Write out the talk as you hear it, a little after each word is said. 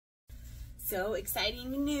So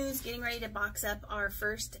exciting news, getting ready to box up our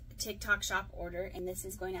first TikTok shop order, and this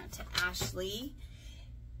is going out to Ashley.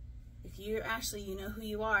 If you're Ashley, you know who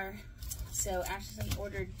you are. So Ashley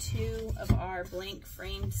ordered 2 of our blank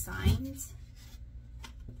framed signs.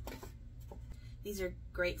 These are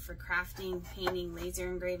great for crafting, painting, laser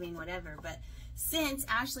engraving, whatever, but since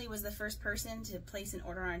Ashley was the first person to place an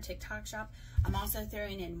order on our TikTok shop, I'm also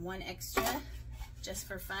throwing in 1 extra just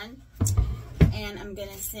for fun. And I'm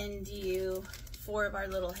gonna send you 4 of our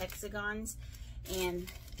little hexagons, and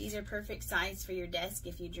these are perfect size for your desk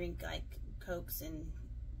if you drink like Cokes and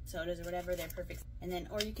sodas or whatever. They're perfect. And then,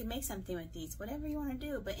 or you can make something with these, whatever you want to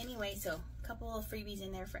do. But anyway, so a couple of freebies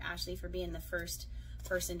in there for Ashley for being the first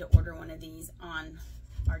person to order one of these on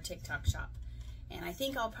our TikTok shop. And I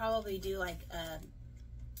think I'll probably do like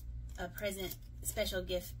a present special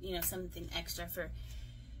gift, you know, something extra for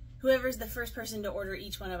whoever's the first person to order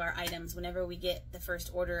each one of our items. Whenever we get the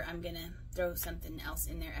first order, I'm gonna throw something else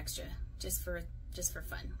in there extra just for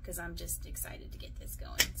fun, because I'm just excited to get this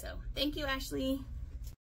going. So thank you, Ashley.